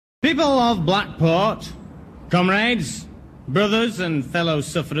People of Blackport, comrades, brothers and fellow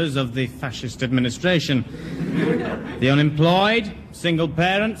sufferers of the fascist administration, the unemployed, single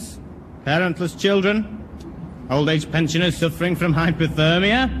parents, parentless children, old-age pensioners suffering from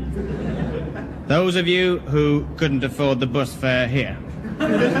hypothermia, those of you who couldn't afford the bus fare here,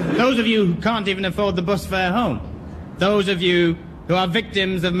 those of you who can't even afford the bus fare home, those of you who are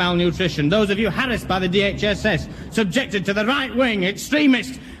victims of malnutrition, those of you harassed by the DHSS, subjected to the right-wing,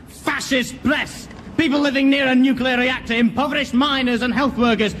 extremist, fascist press, people living near a nuclear reactor, impoverished miners and health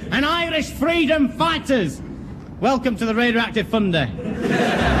workers, and Irish freedom fighters. Welcome to the Radioactive Funday.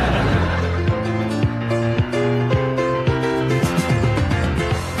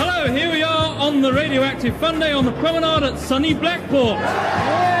 Hello, here we are on the Radioactive Funday on the promenade at sunny Blackport.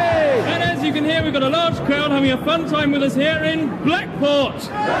 Hey! And as you can hear, we've got a large crowd having a fun time with us here in Blackport.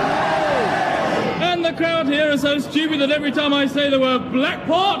 Hey! And the crowd here are so stupid that every time I say the word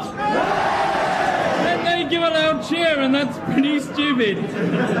Blackport, then they give a loud cheer, and that's pretty stupid.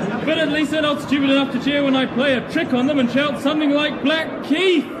 But at least they're not stupid enough to cheer when I play a trick on them and shout something like Black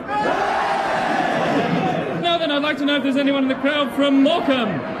Keith. Now then, I'd like to know if there's anyone in the crowd from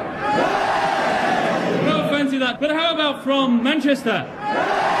Morecambe. Well, fancy that. But how about from Manchester?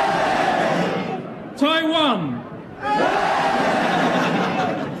 Taiwan?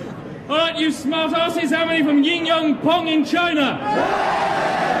 All right, you smart asses, how many from Yin Yong Pong in China?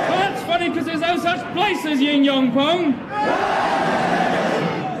 Well, that's funny because there's no such place as Yin Yong Pong.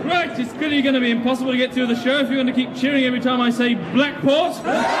 Right, it's clearly going to be impossible to get through the show if you're going to keep cheering every time I say Blackport.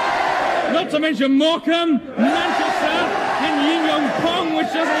 Not to mention Morecambe, Manchester, and Yin Yong Pong, which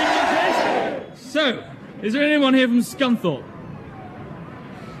doesn't even exist. So, is there anyone here from Scunthorpe?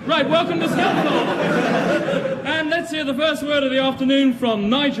 Right, welcome to Scunthorpe. And let's hear the first word of the afternoon from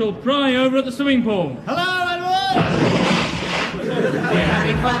Nigel Pry over at the swimming pool. Hello, everyone! We're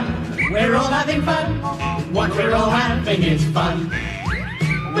having fun. We're all having fun. What we're all having is fun.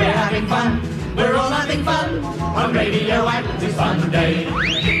 We're having fun. We're all having fun. On Radioactive Funday.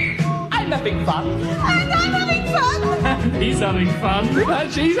 I'm having fun. And I'm having fun. He's having fun.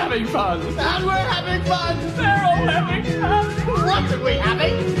 And she's having fun. And we're having fun. They're all having fun. What are we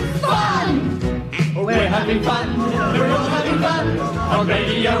having? Fun! We're having fun. We're all having fun. On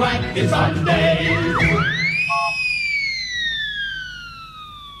Radioactive Funday.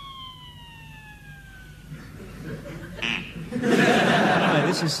 Hi,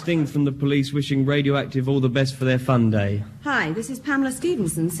 this is Sting from the police wishing Radioactive all the best for their fun day. Hi, this is Pamela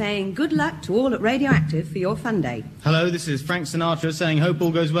Stevenson saying good luck to all at Radioactive for your fun day. Hello, this is Frank Sinatra saying hope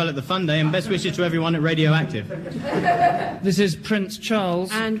all goes well at the fun day and best wishes to everyone at Radioactive. This is Prince Charles.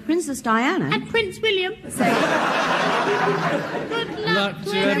 And Princess Diana. And Prince William. Say Good luck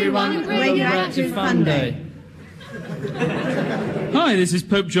to everyone at Radioactive Fun Day. Hi, this is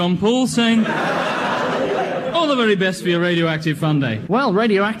Pope John Paul saying all the very best for your Radioactive Fun Day. Well,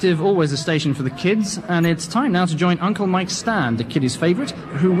 Radioactive, always a station for the kids, and it's time now to join Uncle Mike Stan, the kiddies' favourite,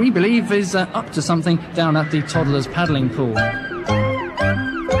 who we believe is up to something down at the toddlers' paddling pool. Uncle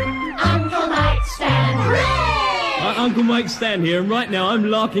Mike Stan. Hooray! Uncle Mike Stan here, and right now I'm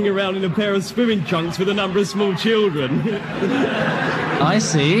larking around in a pair of swimming trunks with a number of small children. I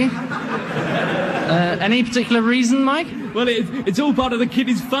see. Any particular reason, Mike? Well, it's all part of the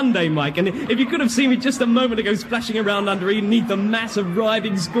kiddies' fun day, Mike, and if you could have seen me just a moment ago splashing around underneath the mass of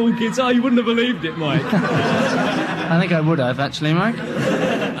writhing school kids, you wouldn't have believed it, Mike. I think I would have, actually, Mike.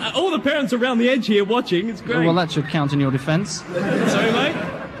 All the parents around the edge here watching, it's great. Well, that should count in your defence. Sorry, Mike?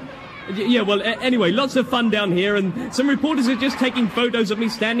 Yeah, well, anyway, lots of fun down here, and some reporters are just taking photos of me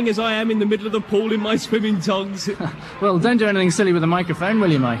standing as I am in the middle of the pool in my swimming togs. Well, don't do anything silly with the microphone,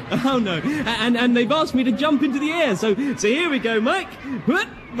 will you, Mike? Oh, no. And they've asked me to jump into the air, so here we go, Mike.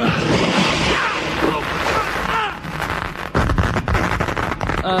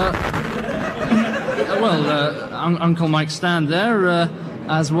 Uncle Mike Stan there,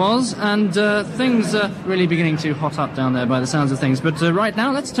 as was, and things are really beginning to hot up down there by the sounds of things. But right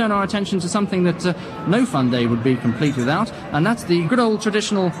now, let's turn our attention to something that no fun day would be complete without, and that's the good old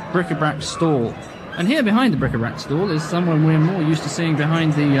traditional bric-a-brac stall. And here behind the bric-a-brac stall is someone we're more used to seeing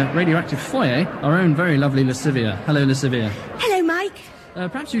behind the radioactive foyer, our own very lovely Lascivia. Hello, Lascivia. Hello, Mike.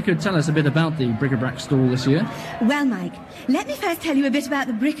 Perhaps you could tell us a bit about the bric-a-brac stall this year. Well, Mike, let me first tell you a bit about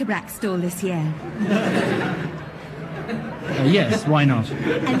the bric-a-brac stall this year. Yes, why not?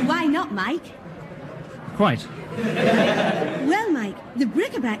 And why not, Mike? Quite. Well, Mike, the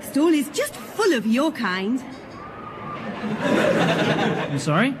bric-a-brac stall is just full of your kind. I'm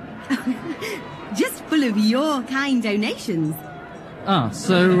sorry? Just full of your kind donations.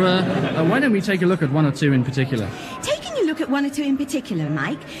 So why don't we take a look at one or two in particular? Take taking a look at one or two in particular,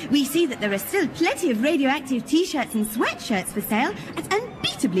 Mike, we see that there are still plenty of radioactive T-shirts and sweatshirts for sale at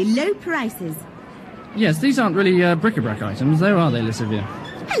unbeatably low prices. Yes, these aren't really bric-a-brac items, though, are they, Lasivia?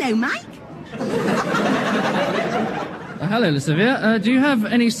 Hello, Mike. Hello, Lasivia. Do you have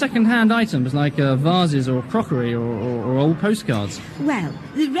any second-hand items like vases or crockery or old postcards? Well,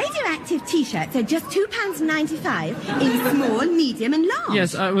 the radioactive T-shirts are just £2.95 in small, medium and large.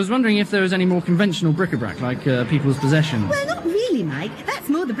 Yes, I was wondering if there was any more conventional bric-a-brac, like people's possessions. Well, not really, Mike. That's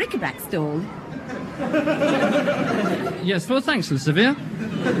more the bric-a-brac stall. Yes, well, thanks, Lasivia.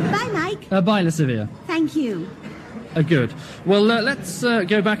 Bye, Mike. Bye, Lasivia. Thank you. Good. Well, let's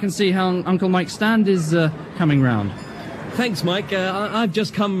go back and see how Uncle Mike's stand is coming round. Thanks, Mike. I've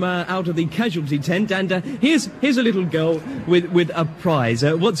just come out of the casualty tent, and here's a little girl with a prize.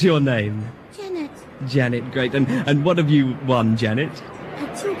 What's your name? Janet. Janet, great. And what have you won, Janet? A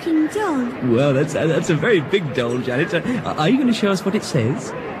talking doll. Well, that's a very big doll, Janet. Are you going to show us what it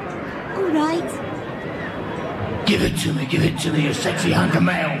says? All right. Give it to me, you sexy hunk of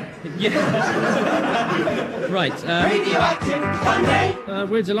mail. Yeah. Right. Radioactive Funday.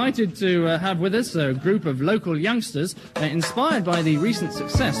 We're delighted to have with us a group of local youngsters inspired by the recent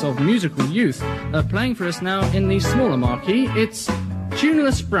success of Musical Youth, playing for us now in the smaller marquee. It's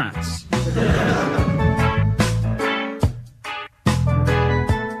Tuneless Brats.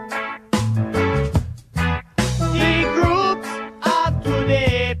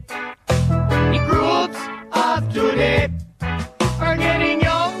 Are getting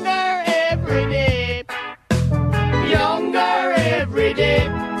younger every day. Younger every day.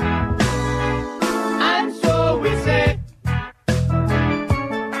 And so we say.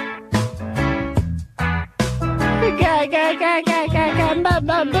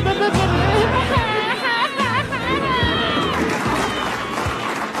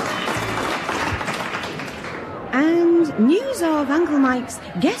 And news of Uncle Mike's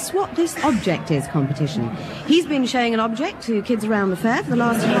Guess What This Object Is competition. He's been showing an object to kids around the fair for the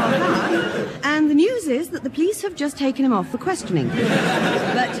last half hour, and the news is that the police have just taken him off for questioning.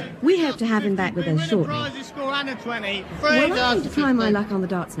 But we hope to have him back with us shortly. Well, I'm going to try my luck on the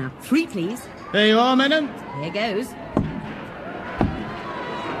darts now. 3, please. There you are, madam. Here goes.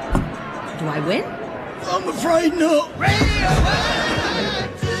 Do I win? I'm afraid not.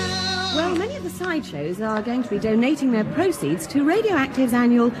 Well, many of the sideshows are going to be donating their proceeds to Radioactive's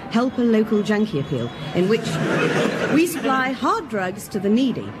annual Help a Local Junkie appeal, in which we supply hard drugs to the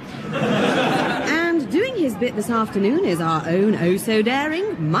needy. And doing his bit this afternoon is our own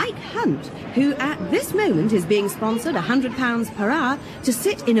oh-so-daring Mike Hunt, who at this moment is being sponsored £100 per hour to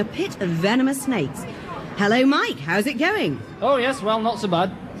sit in a pit of venomous snakes. Hello, Mike. How's it going? Oh, yes, well, not so bad.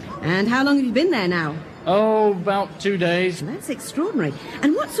 And how long have you been there now? Oh, about 2 days. That's extraordinary.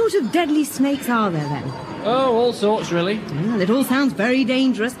 And what sort of deadly snakes are there, then? Oh, all sorts, really. Well, it all sounds very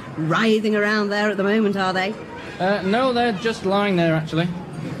dangerous. Writhing around there at the moment, are they? No, they're just lying there, actually.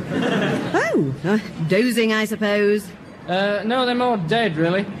 Oh, dozing, I suppose. No, they're more dead,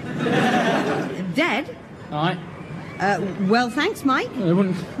 really. Dead? All right. Well, thanks, Mike. They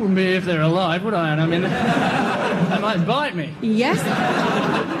wouldn't be if they're alive, would I? I mean, they might bite me. Yes.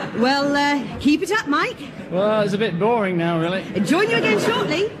 Well, keep it up, Mike. Well, it's a bit boring now, really. Join you again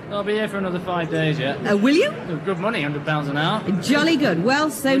shortly. I'll be here for another 5 days yet. Will you? Good money, £100 an hour. Jolly good.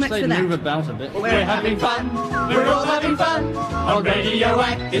 Well, so much for that. Move about a bit. We're having fun. We're all having fun on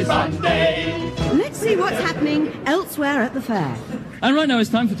Radioactive Funday. Let's see what's happening elsewhere at the fair. And right now it's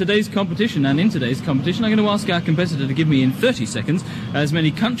time for today's competition, and in today's competition I'm going to ask our competitor to give me in 30 seconds as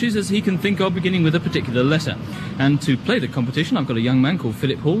many countries as he can think of beginning with a particular letter. And to play the competition I've got a young man called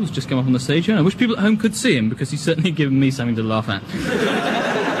Philip Hall who's just come up on the stage here, and I wish people at home could see him because he's certainly given me something to laugh at.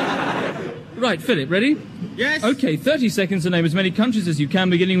 Right, Philip, ready? Yes? Okay, 30 seconds to name as many countries as you can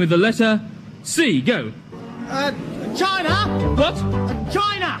beginning with the letter C. Go. China? What?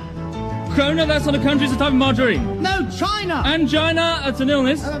 China! Krona, that's not a country, it's a type of margarine. No, China! Angina, that's an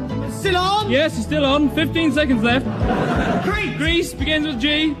illness. Still on? Yes, it's still on. 15 seconds left. Crete! Greece begins with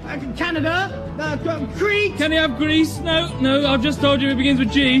G. Canada? Crete! Can you have Greece? No, I've just told you it begins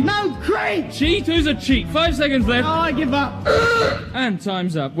with G. No, Crete! Cheat? Who's a cheat? 5 seconds left. Oh, I give up. And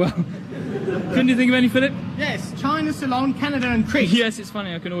time's up. Well, couldn't you think of any, Philip? Yes, China, Ceylon, Canada and Crete. Yes, it's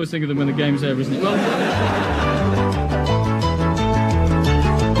funny. I can always think of them when the game's over, isn't it? Well,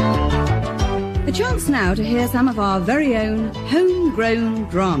 The chance now to hear some of our very own homegrown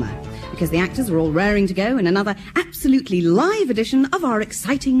drama, because the actors are all raring to go in another absolutely live edition of our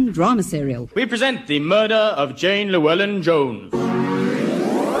exciting drama serial. We present The Murder of Jane Llewellyn Jones.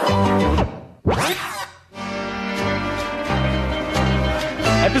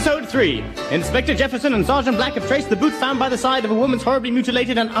 Episode E03. Inspector Jefferson and Sergeant Black have traced the boot found by the side of a woman's horribly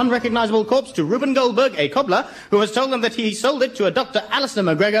mutilated and unrecognizable corpse to Reuben Goldberg, a cobbler, who has told them that he sold it to a Dr. Alistair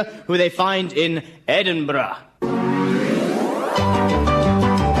McGregor, who they find in Edinburgh.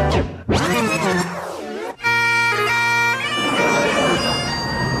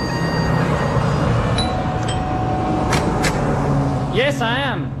 Yes, I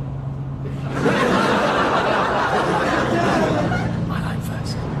am. My line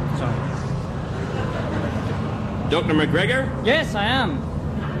first. Sorry. Dr. McGregor? Yes, I am.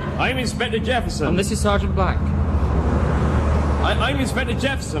 I'm Inspector Jefferson. And this is Sergeant Black. I'm Inspector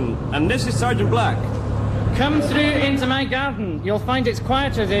Jefferson, and this is Sergeant Black. Come through into my garden. You'll find it's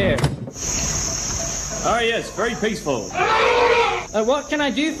quieter there. Ah, yes, very peaceful. What can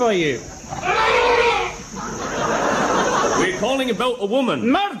I do for you? We're calling about a woman.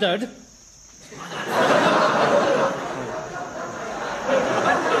 Murdered?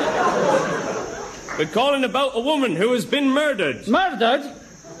 We're calling about a woman who has been murdered. Murdered?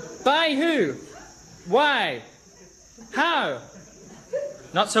 By who? Why? How?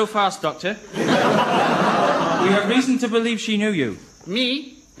 Not so fast, Doctor. We have reason to believe she knew you.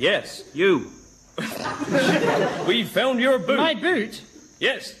 Me? Yes, you. We found your boot. My boot?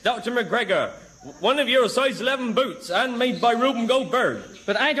 Yes, Dr. McGregor. One of your size 11 boots, and made by Reuben Goldberg.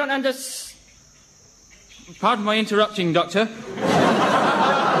 But I don't Pardon my interrupting, Doctor.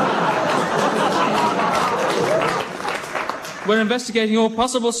 We're investigating all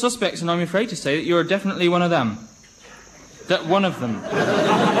possible suspects, and I'm afraid to say that you're definitely one of them. One of them.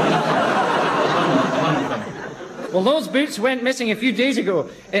 Well, those boots went missing a few days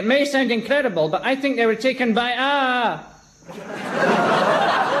ago. It may sound incredible, but I think they were taken by...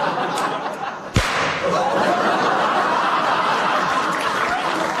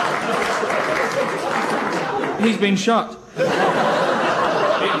 He's been shot.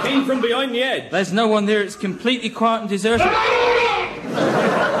 It came from behind the edge. There's no one there. It's completely quiet and deserted.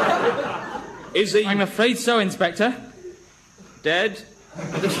 Is he... I'm afraid so, Inspector. dead?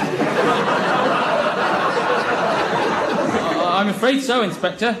 I'm afraid so,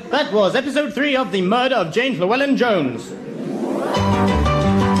 Inspector. That was episode 3 of The Murder of James Llewellyn Jones.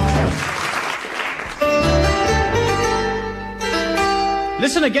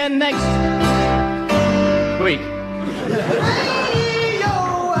 Listen again next week.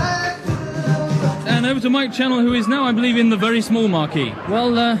 And over to Mike Channel, who is now, I believe, in the very small marquee.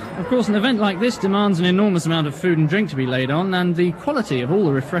 Well, of course, an event like this demands an enormous amount of food and drink to be laid on, and the quality of all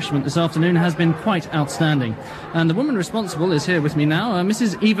the refreshment this afternoon has been quite outstanding. And the woman responsible is here with me now,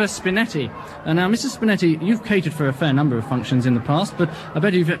 Mrs. Eva Spinetti. Now, Mrs. Spinetti, you've catered for a fair number of functions in the past, but I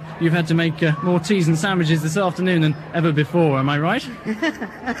bet you've had to make more teas and sandwiches this afternoon than ever before, am I right?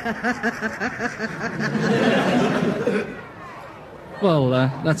 Well,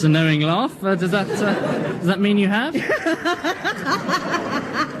 that's a knowing laugh. Does that mean you have?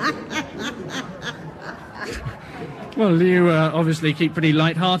 Well, you obviously keep pretty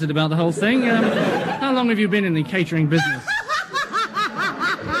light-hearted about the whole thing. How long have you been in the catering business?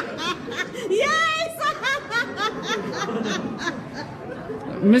 Yes!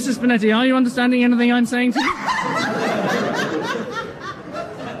 Mrs. Spinetti, are you understanding anything I'm saying to you?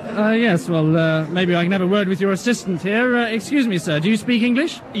 Yes, well, maybe I can have a word with your assistant here. Excuse me, sir, do you speak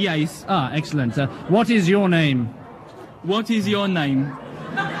English? Yes. Ah, excellent. What is your name? What is your name?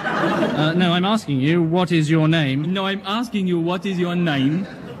 No, I'm asking you, what is your name? No, I'm asking you, what is your name?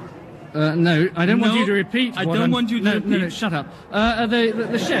 No, I don't want you to repeat. I don't want you to repeat. No, shut up.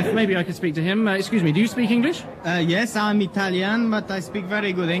 The chef, maybe I could speak to him. Excuse me, do you speak English? Yes, I'm Italian, but I speak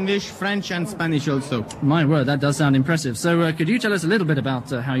very good English, French and Spanish also. My word, that does sound impressive. So, could you tell us a little bit about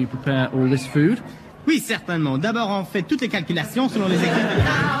how you prepare all this food? Oui, certainement. D'abord, on fait toutes les calculations selon les équipes.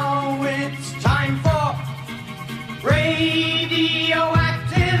 Now it's time for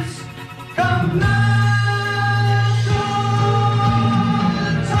Radioactive's commercial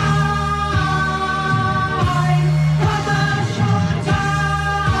time. Commercial time.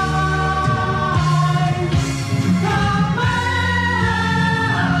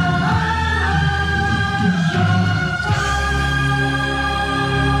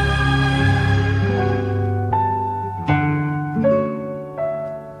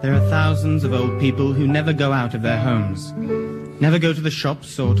 There are thousands of old people who never go out of their homes, never go to the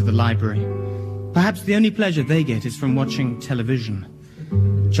shops or to the library. Perhaps the only pleasure they get is from watching television.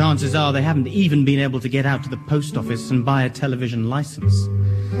 Chances are they haven't even been able to get out to the post office and buy a television license.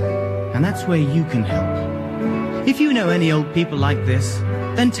 And that's where you can help. If you know any old people like this,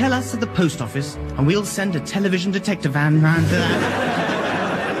 then tell us at the post office and we'll send a television detective van round to that.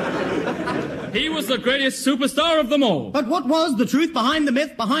 He was was the greatest superstar of them all. But what was the truth behind the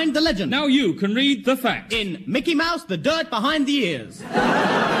myth, behind the legend? Now you can read the facts. In Mickey Mouse, the dirt behind the ears.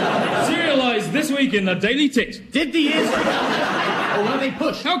 Serialised this week in the Daily Tit. Did the ears or were they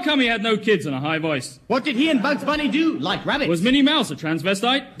pushed? How come he had no kids and a high voice? What did he and Bugs Bunny do, like rabbits? Was Minnie Mouse a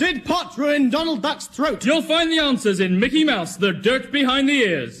transvestite? Did pot ruin Donald Duck's throat? You'll find the answers in Mickey Mouse, the dirt behind the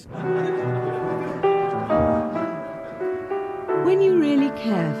ears. When you really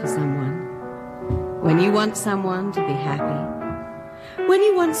care for someone, when you want someone to be happy, when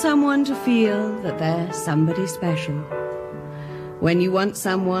you want someone to feel that they're somebody special, when you want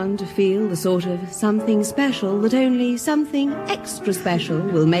someone to feel the sort of something special that only something extra special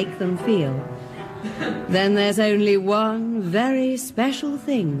will make them feel, then there's only one very special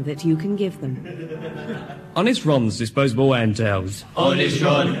thing that you can give them. Honest Ron's disposable handtails. Honest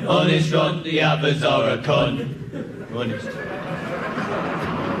Ron, the others are a con. Honest.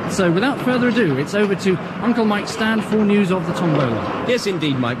 So, without further ado, it's over to Uncle Mike's stand for news of the tombola. Yes,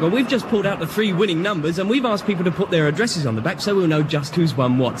 indeed, Mike. Well, we've just pulled out the 3 winning numbers, and we've asked people to put their addresses on the back so we'll know just who's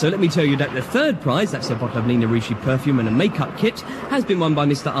won what. So let me tell you that the third prize, that's a bottle of Nina Ricci perfume and a makeup kit, has been won by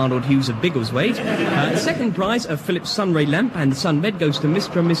Mr. Arnold Hughes of Biggleswade. Second prize, a Philips Sunray lamp and sunbed, goes to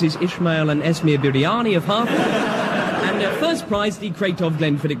Mr. and Mrs. Ishmael and Esmir Biryani of Hartford. And first prize, the crate of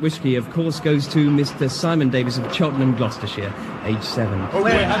Glenfiddich whiskey, of course, goes to Mr. Simon Davis of Cheltenham, Gloucestershire, age 7.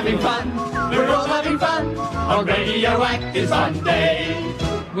 We're having fun, we're all having fun, on Radioactive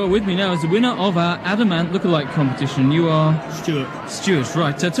Funday. Well, with me now is the winner of our Adamant Lookalike competition. You are... Stuart,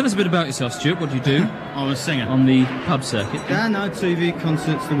 right. Tell us a bit about yourself, Stuart. What do you do? I'm a singer. On the pub circuit. Yeah, no, TV,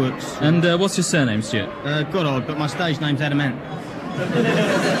 concerts, the works. And what's your surname, Stuart? Goddard, but my stage name's Adamant.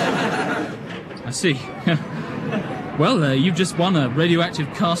 I see. Well, you've just won a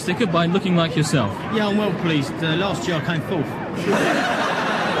radioactive car sticker by looking like yourself. Yeah, I'm well pleased. Last year I came fourth.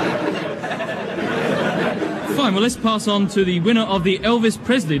 Fine, well, let's pass on to the winner of the Elvis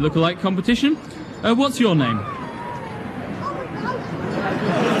Presley lookalike competition. What's your name?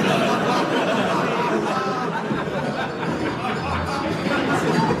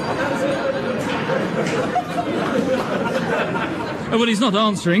 Well, he's not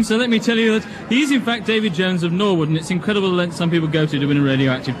answering, so let me tell you that he is in fact David Jones of Norwood, and it's incredible the length some people go to win a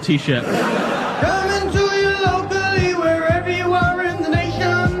radioactive T-shirt. Coming to you locally, wherever you are in the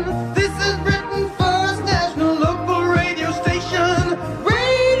nation. This is Britain's first national local radio station,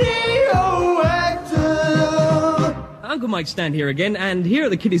 Radioactive. Uncle Mike stand here again, and here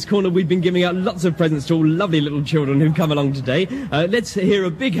at the Kiddies Corner we've been giving out lots of presents to all lovely little children who've come along today. Let's hear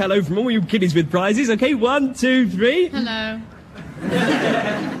a big hello from all you kiddies with prizes, okay? 1, 2, 3. Hello.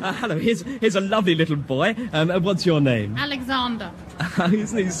 Hello, here's a lovely little boy. What's your name? Alexander.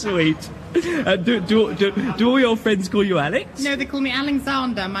 Isn't he sweet? Do all your friends call you Alex? No, they call me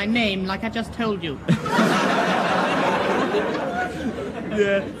Alexander, my name, like I just told you.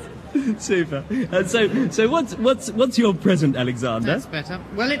 Yeah, super. So what's your present, Alexander? That's better.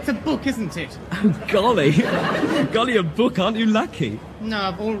 Well, it's a book, isn't it? Oh, golly. Golly, a book, aren't you lucky? No,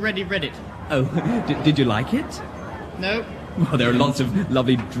 I've already read it. Oh, did you like it? No. Well, there are lots of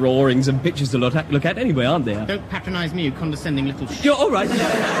lovely drawings and pictures to look at anyway, aren't there? Don't patronise me, you condescending little You're all right.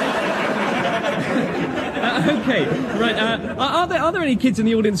 Okay, right. Are there any kids in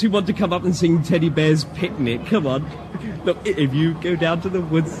the audience who want to come up and sing Teddy Bear's Picnic? Come on. Look, if you go down to the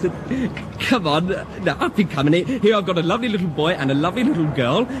woods... Come on. Now, up you come. Here I've got a lovely little boy and a lovely little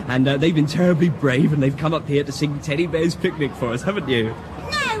girl, and they've been terribly brave, and they've come up here to sing Teddy Bear's Picnic for us, haven't you?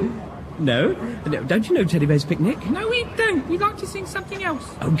 No? Don't you know Teddy Bear's Picnic? No, we don't. We'd like to sing something else.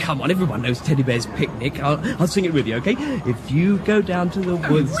 Oh, come on, everyone knows Teddy Bear's Picnic. I'll sing it with you, okay? If you go down to the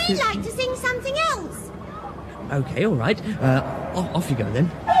woods... We'd like to sing something else. Okay, all right. Off you go, then.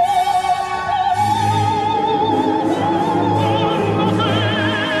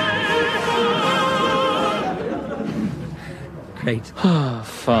 Great.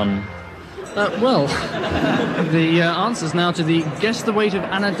 Fun. Well, the answers now to the Guess the Weight of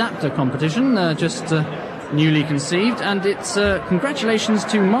an Adapter competition, just newly conceived, and it's congratulations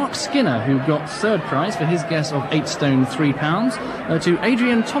to Mark Skinner, who got third prize for his guess of 8 stone 3 pounds, to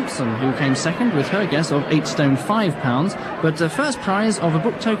Adrian Thompson, who came second with her guess of 8 stone 5 pounds, but the first prize of a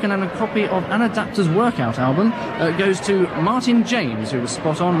book token and a copy of An Adapter's workout album goes to Martin James, who was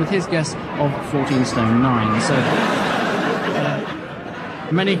spot on with his guess of 14 stone 9. So...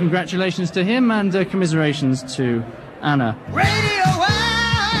 many congratulations to him, and commiserations to Anna. Radioactive!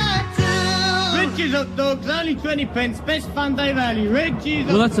 Reggie's hot dogs, only 20 pence, best Funday value. Reggie's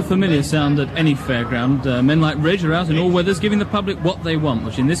Well, that's a familiar sound at any fairground. Men like Reg are out in all weathers giving the public what they want,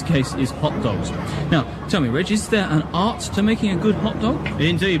 which in this case is hot dogs. Now, tell me, Reg, is there an art to making a good hot dog?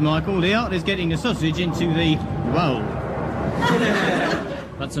 Indeed, Michael. The art is getting the sausage into the roll.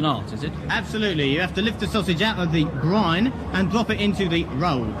 That's an art, is it? Absolutely. You have to lift the sausage out of the brine and drop it into the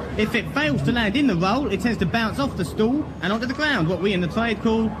roll. If it fails to land in the roll, it tends to bounce off the stool and onto the ground, what we in the trade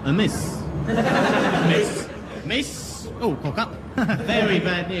call a miss. Miss? Oh, cock up. Very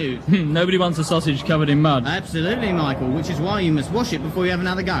bad news. Nobody wants a sausage covered in mud. Absolutely, Michael, which is why you must wash it before you have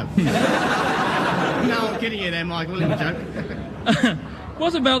another go. No, I'm kidding you there, Michael. Little joke.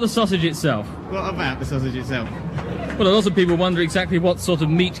 What about the sausage itself? What about the sausage itself? Well, a lot of people wonder exactly what sort of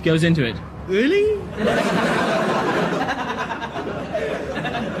meat goes into it. Really?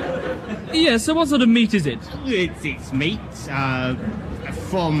 Yeah, so what sort of meat is it? It's meat,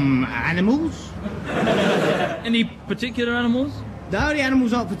 from animals. Any particular animals? No, the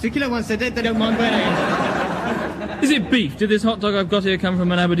animals aren't particular. Once they're dead, they don't mind where they are. Is it beef? Did this hot dog I've got here come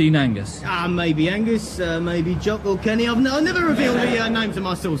from an Aberdeen Angus? Maybe Angus, maybe Jock or Kenny. I'll never reveal the names of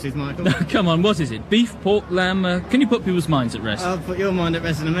my sources, Michael. Come on, what is it? Beef, pork, lamb? Can you put people's minds at rest? I'll put your mind at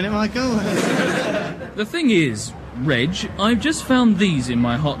rest in a minute, Michael. The thing is, Reg, I've just found these in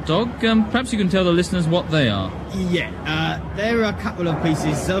my hot dog. Perhaps you can tell the listeners what they are. Yeah, there are a couple of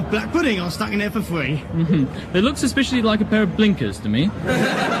pieces of black pudding I stuck in there for free. They look suspiciously like a pair of blinkers to me.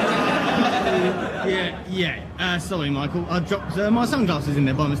 Sorry, Michael. I dropped my sunglasses in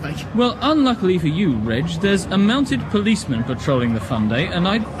there by mistake. Well, unluckily for you, Reg, there's a mounted policeman patrolling the Funday, and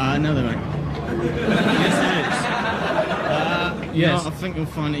I... No, there ain't. Yes, there is. Yes. No, I think you'll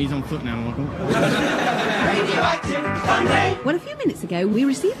find that he's on foot now, Michael. Radioactive Funday. Well, a few minutes ago, we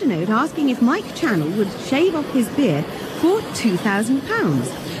received a note asking if Mike Channel would shave off his beard for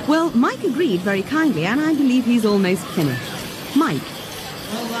 £2,000. Well, Mike agreed very kindly, and I believe he's almost finished. Mike.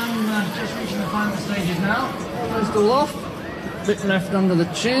 Well, I'm just reaching the final stages now. Almost all off. Bit left under the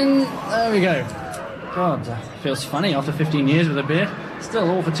chin. There we go. God, feels funny after 15 years with a beard. Still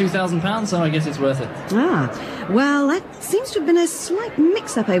all for £2,000, so I guess it's worth it. Well, that seems to have been a slight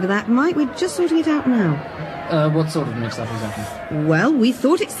mix-up over that, Mike. We're just sorting it out now. What sort of mix-up exactly? Well, we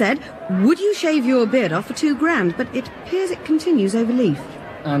thought it said, would you shave your beard off for £2,000, but it appears it continues over leaf.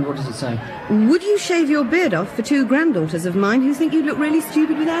 And what does it say? Would you shave your beard off for 2 granddaughters of mine who think you'd look really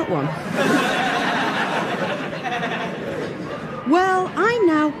stupid without one? Well, I'm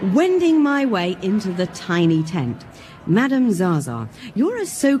now wending my way into the tiny tent. Madame Zaza, you're a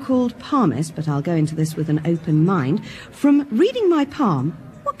so-called palmist, but I'll go into this with an open mind. From reading my palm,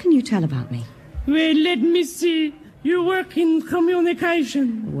 what can you tell about me? Well, let me see. You work in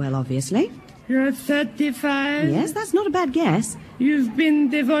communication. Well, obviously. You're 35. Yes, that's not a bad guess. You've been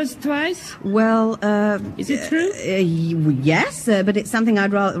divorced twice. Well, Is it true? Yes, but it's something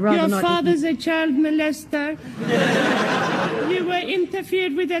I'd rather Your not... father's a child molester. You were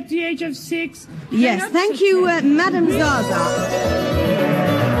interfered with at the age of 6. Yes, thank you, Madame Zaza.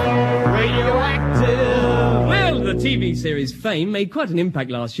 Radioactive. Well, the TV series Fame made quite an impact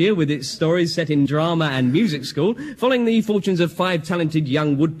last year with its stories set in drama and music school, following the fortunes of 5 talented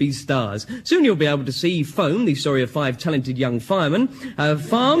young would-be stars. Soon you'll be able to see Foam, the story of 5 talented young firemen,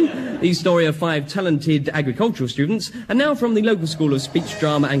 Farm, the story of 5 talented agricultural students, and now from the local school of speech,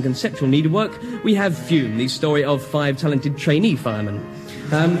 drama and conceptual needlework, we have Fume, the story of 5 talented trainee firemen.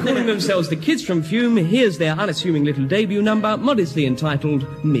 Calling themselves the Kids from Fume, here's their unassuming little debut number, modestly entitled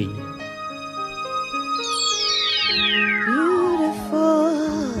Me.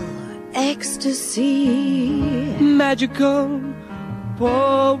 Ecstasy, magical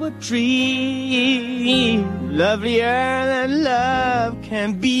poetry, lovelier than love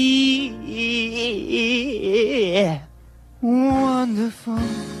can be. Wonderful,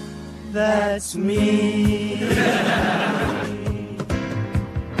 that's me.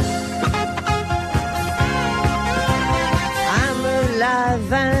 I'm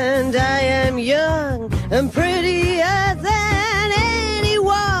alive and I am young and prettier than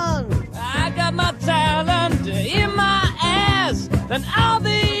anyone. I got my talent in my ass than all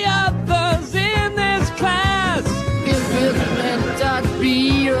the others in this class. If it meant I'd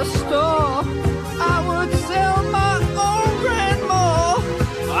be a star, I would sell my own grandma.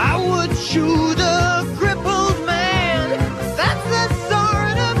 I would shoot a crippled man. That's the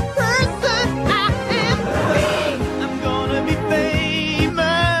sort of person I am. Me, I'm gonna be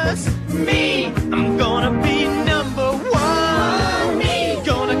famous. Me, I'm gonna be number one. Me,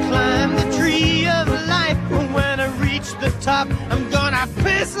 gonna climb the tree of life. When I reach the top, I'm gonna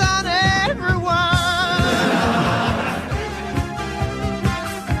pick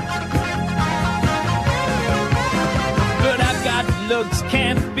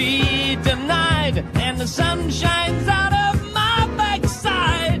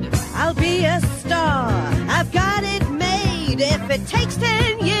it takes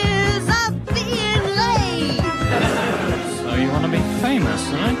 10 years of being late. So you want to be famous,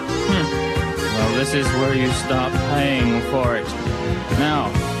 huh? Well, this is where you start paying for it.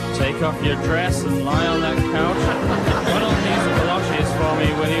 Now, take off your dress and lie on that couch. Put on these galoshes for me,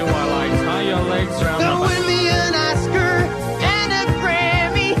 will you, while I tie your legs around the back. Win me an Oscar and a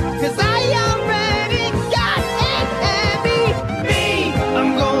Grammy, 'cause I already got an Emmy. Me,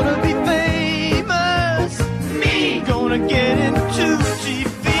 I'm gonna be famous. Me, gonna get into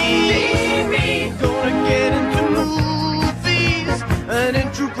TV. Me, gonna get into movies and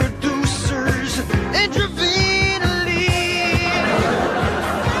into producers, intravenously.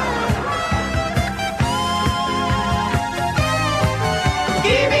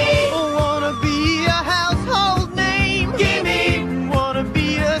 Gimme, wanna be a household name. Gimme, wanna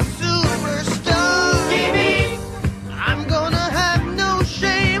be a superstar. Gimme, I'm gonna have no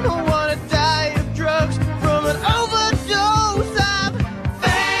shame. I wanna die of drugs from an overdose of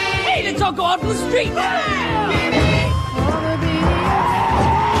fame. Hey, let's all go out on the street. Gimme, wanna be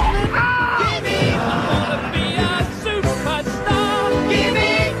Be a superstar.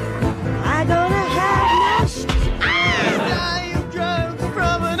 Gimme, I gonna have no die of drugs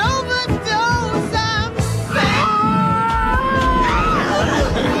from an overdose of fame.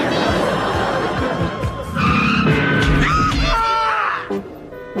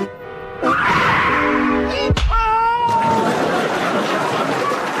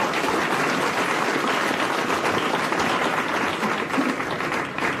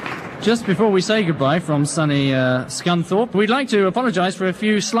 Just before we say goodbye from sunny Scunthorpe, we'd like to apologise for a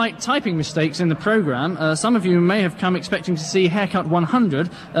few slight typing mistakes in the programme. Some of you may have come expecting to see Haircut 100.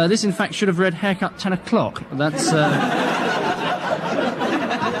 This, in fact, should have read Haircut 10 o'clock. That's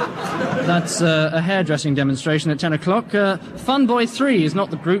a hairdressing demonstration at 10 o'clock. Funday 3 is not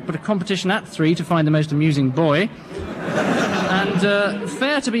the group, but a competition at 3 to find the most amusing boy. And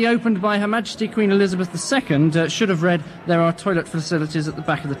fair to be opened by Her Majesty Queen Elizabeth II should have read, there are toilet facilities at the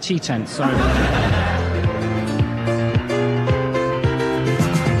back of the tea tent. Sorry about that.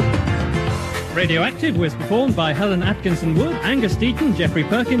 Radioactive was performed by Helen Atkinson Wood, Angus Deaton, Geoffrey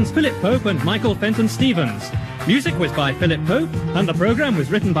Perkins, Philip Pope and Michael Fenton Stevens. Music was by Philip Pope, and the programme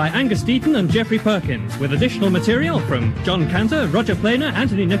was written by Angus Deaton and Geoffrey Perkins, with additional material from John Cantor, Roger Planer,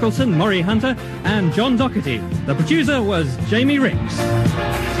 Anthony Nicholson, Maury Hunter and John Doherty. The producer was Jamie Riggs.